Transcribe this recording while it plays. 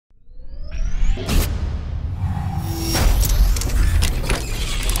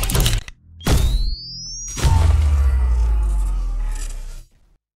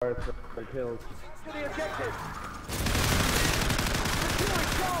fire for kills. To the objective.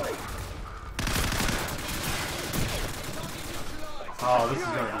 Oh, this is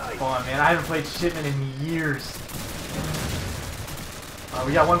gonna be fun, man. I haven't played Shipment in years.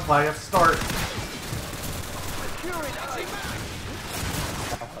 We got one flag. Let's start.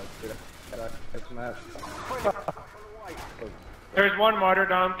 There's one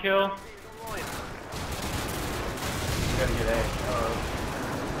martyrdom kill. Gotta get A.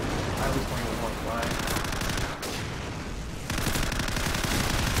 I was playing with one flag.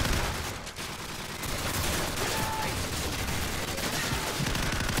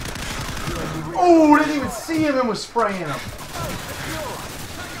 Oh, didn't even see him and was spraying him.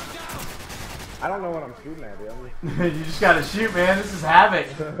 I don't know what I'm shooting at, dude. You just gotta shoot, man. This is havoc.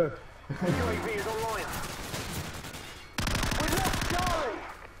 UAV is online. We lost Charlie.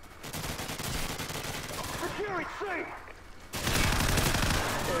 Securing C.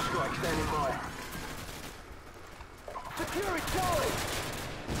 Airstrike standing by. Securing Charlie.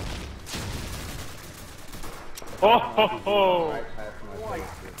 Oh ho ho!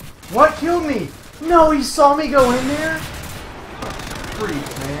 What killed me? No, he saw me go in there.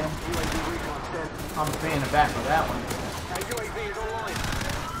 Freak, man. I'm a fan of back for that one. UAV is online.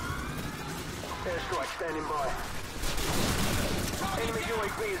 Airstrike standing by. Enemy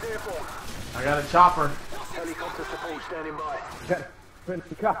UAV is airborne. I got a chopper. Helicopter support standing by. Securing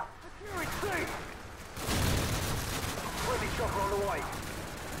C. Friendly chopper on the way.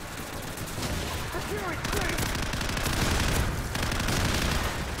 Securing C.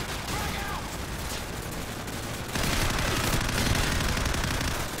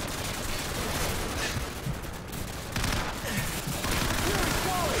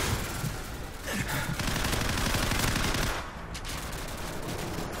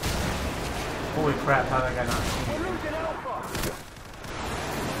 Holy crap, how did I not see We're him? losing Alpha.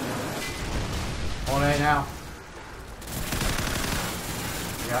 On A now.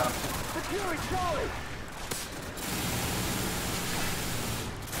 Got him. Securing Charlie.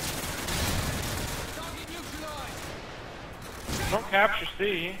 Don't capture C.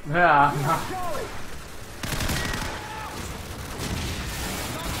 Yeah. Charlie.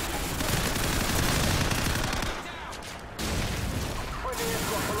 Friendly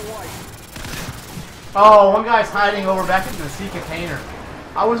airstrike on the way. Oh, one guy's hiding over back into the C container.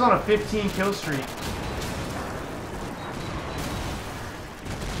 I was on a 15 kill streak.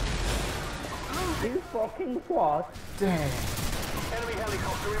 You fucking what? Dang. Enemy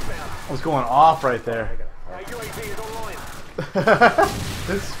helicopter inbound. I was going off right there. UAV is online.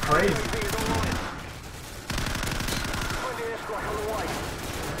 This is crazy. UAV is online. Friendly airstrike on the way.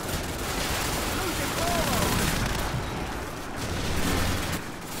 Losing Bravo.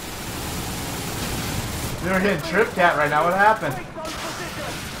 We were hitting Trip Cat right now. What happened? Take those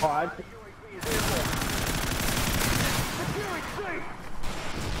positions. Quad. UAV is airborne. Securing C.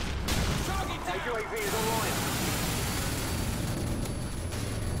 UAV is online.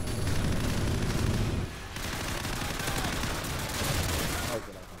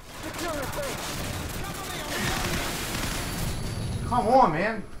 Securing C. Come on,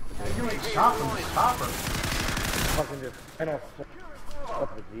 man. You ain't chopping the chopper. Fucking just. I know.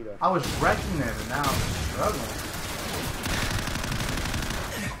 Fuck Vegeta. I was wrecking them and now I'm struggling.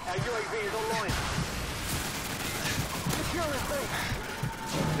 UAV is online. Securing C.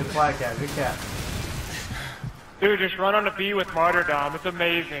 Good flag cat, good cat. Dude, just run on the B with martyrdom. It's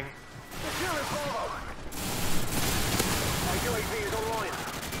amazing. Securing Bravo. UAV is online.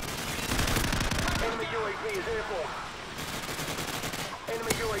 Enemy UAV is airborne.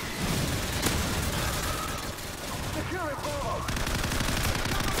 Enemy UAV. Securing Bravo.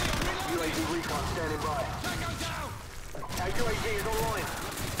 UAV recon standing by. UAV is online.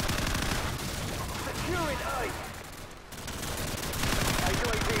 Securing A.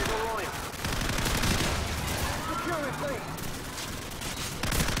 UAV is online. Securing B.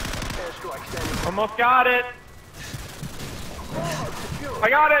 Airstrike standing by. Almost got it. Bravo secured. I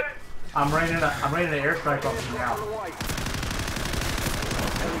got it. I'm raining an airstrike on me now. On the way.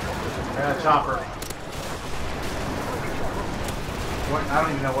 I got a chopper. What, I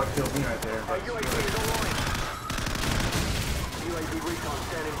don't even know what killed me right there. But UAV is online. UAV recon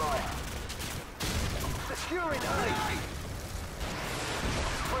standing by. Securing A.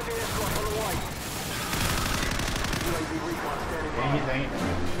 Friendly airstrike on the way. UAV recon standing by. dang it, dang it.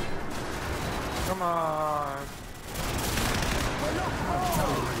 Come on. We're not I know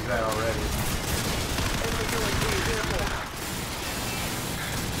where he's at already. Enemy UAV is airborne.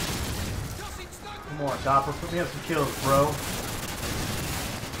 Come on, chopper, put me up some kills, bro.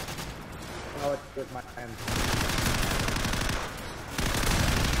 Oh, it's with my hand.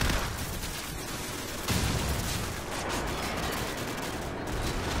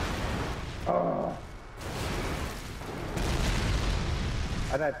 Oh.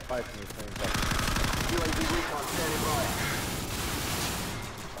 I died twice in these things. UAV recon standing by.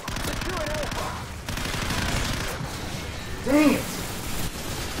 Securing Alpha. Dang it!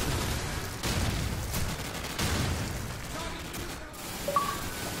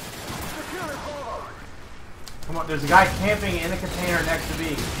 Securing Bravo. Come on, there's a guy camping in a container next to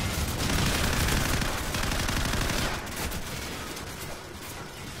B.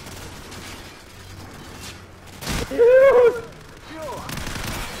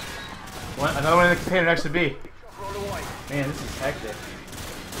 One, another one in the container next to B. Man, this is hectic.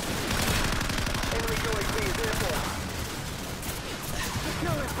 Enemy UAV is airborne.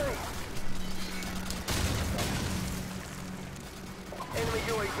 Securing B. Enemy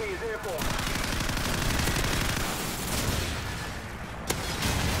UAV is airborne.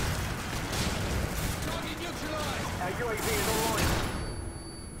 Our UAV is online.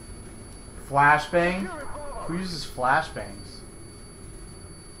 Flashbang? Who uses flashbangs?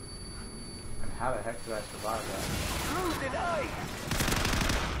 And how the heck did I survive that? Losing A.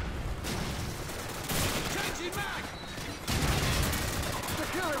 Changing mag.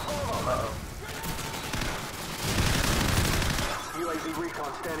 Securing Bravo. Uh-oh. UAV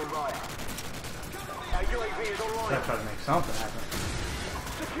recon standing by. Our UAV is online. Gotta try to make something happen.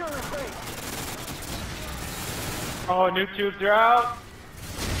 Securing B. Oh, new tubes are out.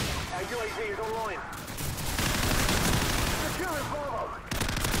 Our UAV is online. Securing Bravo.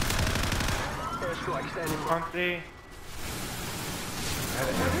 Airstrike standing by. On C. C.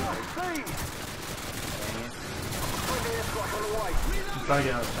 Friendly airstrike on the way. I'm trying to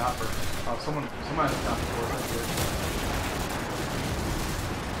get another chopper. Oh, someone has a chopper for us.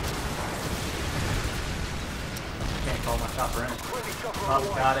 Can't call my chopper in. Friendly chopper on Oh, the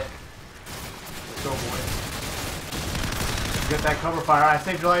way. got it. Let's go, boy. Get that cover fire. I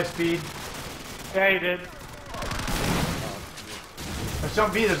saved your life, Speed. Yeah, you did. Let's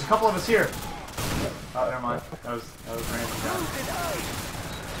jump B. There's a couple of us here. Oh, never mind. That was random. Guys. Losing A.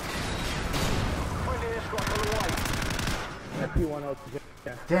 Friendly airstrike on the way. That P10 to get.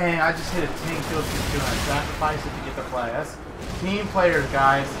 Yeah. Dang, I just hit a tank kill too and I sacrificed it to get the flag. That's team players,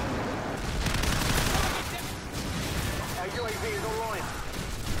 guys. Our UAV is online.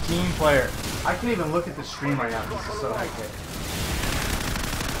 Team player. I can't even look at the stream right now. This is so hectic.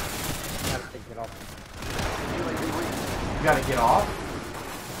 Gotta take it off. UAV recon. You gotta get off?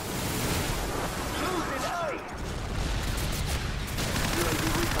 Losing A. UAV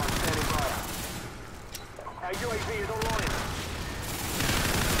recon standing by. Our UAV is online.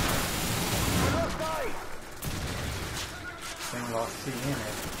 We lost A. Then we lost C in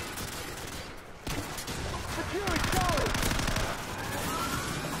it. Securing Charlie.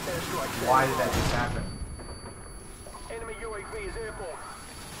 Airstrike. Why did that just happen? Enemy UAV is airborne.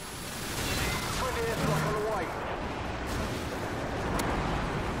 Friendly airstrike on the way.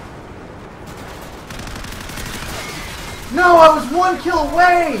 No, I was 1 kill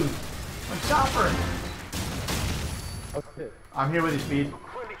away! My chopper! Oh shit. I'm here with you, Speed.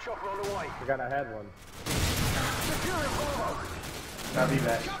 Friendly chopper on the way. Forgot I had one. Securing Bravo. Gotta be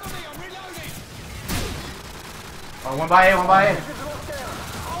back. Oh, one by A, one by A. This is locked down.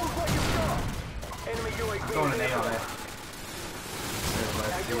 Hold what you've got. Enemy UAV Throwing is an 8 on airborne. that.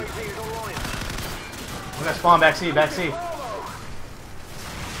 Our UAV is online. We got spawn back C, back C. Bravo.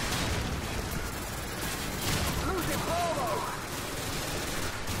 Losing Bravo.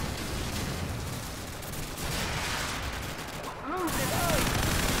 Losing A.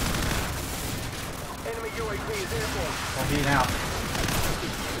 Enemy UAV is airborne. One B now.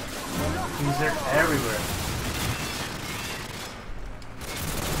 He's there everywhere.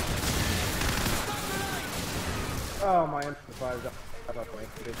 Oh, my M5 got up.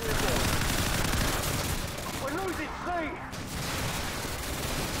 We're losing C. I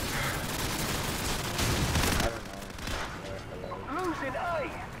don't know. Losing A.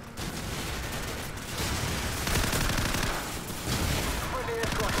 Friendly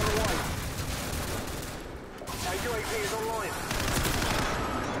airstrike on the way. Our UAV is online.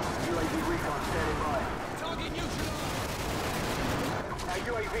 UAV recon standing by. Target neutralized. Our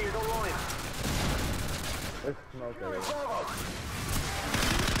UAV is online. There's smoke Bravo. area.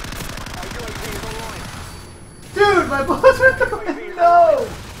 Our UAV is online. Dude, my bullets are going. No!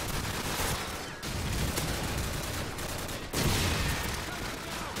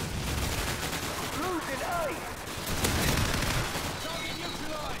 Losing A.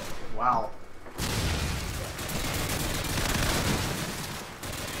 Wow.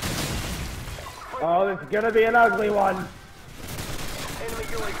 Oh, this is gonna be an ugly one. Enemy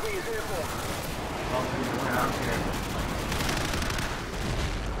UAV is airborne. Oh, we're out here.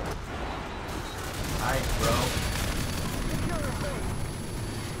 Nice, bro.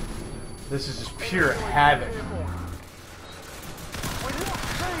 This is just pure havoc.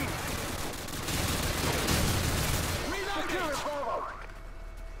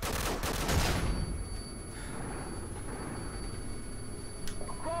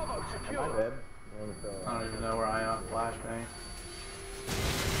 I don't even know where I am. Flashbang.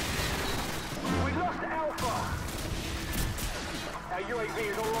 We lost Alpha. Our UAV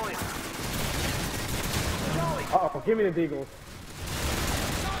is online. Charlie. Oh, give me the Deagles.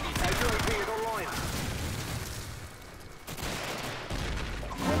 Our UAV is online.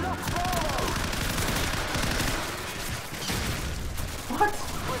 We lost Bravo. What?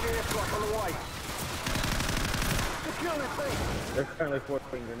 Friendly airstrike on the way. Secure the thing. They're currently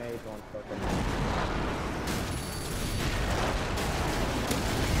forcing grenades on fucking.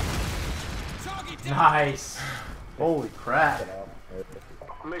 Nice. Holy crap.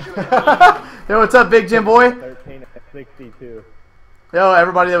 Mission Yo, what's up, Big Jim boy? 13 at 62. Yo,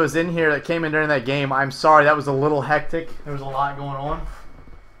 everybody that was in here that came in during that game, I'm sorry, that was a little hectic. There was a lot going on.